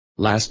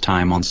Last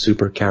time on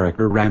Super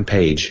Character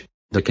Rampage,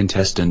 the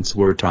contestants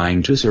were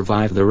trying to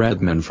survive the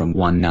Redman from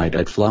one night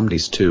at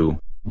Flumdy's 2,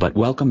 but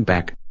welcome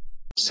back.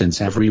 Since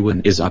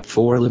everyone is up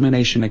for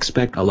elimination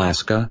expect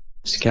Alaska,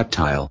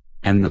 Skeptile,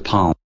 and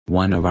Napalm,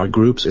 one of our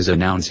groups is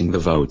announcing the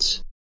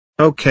votes.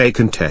 Okay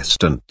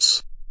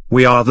contestants.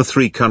 We are the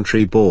 3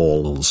 country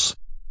balls.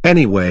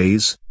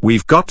 Anyways,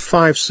 we've got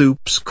 5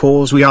 soups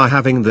cause we are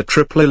having the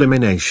triple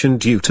elimination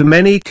due to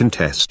many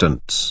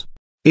contestants.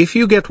 If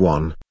you get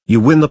one, you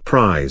win the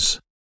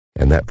prize.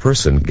 And that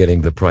person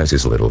getting the prize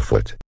is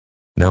Littlefoot.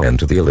 Now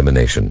enter the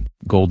elimination.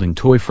 Golden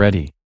Toy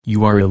Freddy,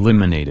 you are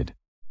eliminated.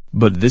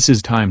 But this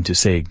is time to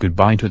say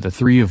goodbye to the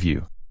 3 of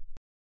you.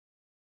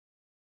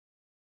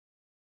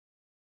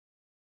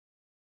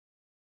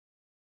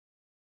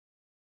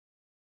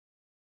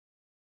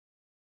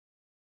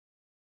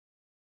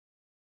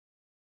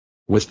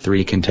 With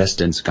 3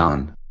 contestants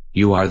gone,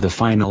 you are the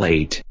final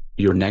 8.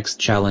 Your next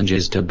challenge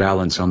is to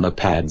balance on the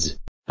pads,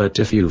 but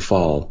if you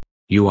fall,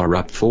 you are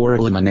up for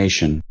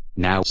elimination.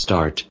 Now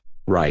start,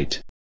 right.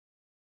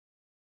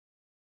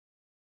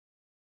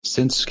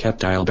 Since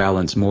Skeptile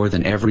balance more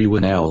than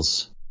everyone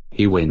else,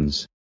 he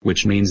wins,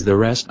 which means the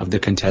rest of the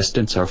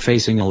contestants are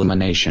facing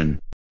elimination.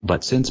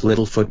 But since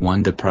Littlefoot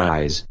won the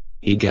prize,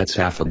 he gets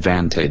half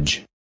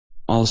advantage.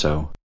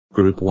 Also,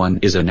 Group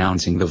 1 is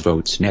announcing the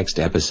votes next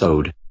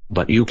episode,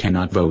 but you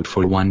cannot vote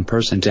for one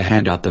person to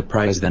hand out the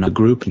prize then a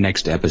group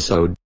next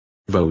episode.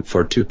 Vote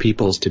for 2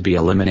 peoples to be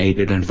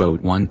eliminated and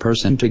vote one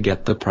person to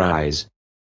get the prize.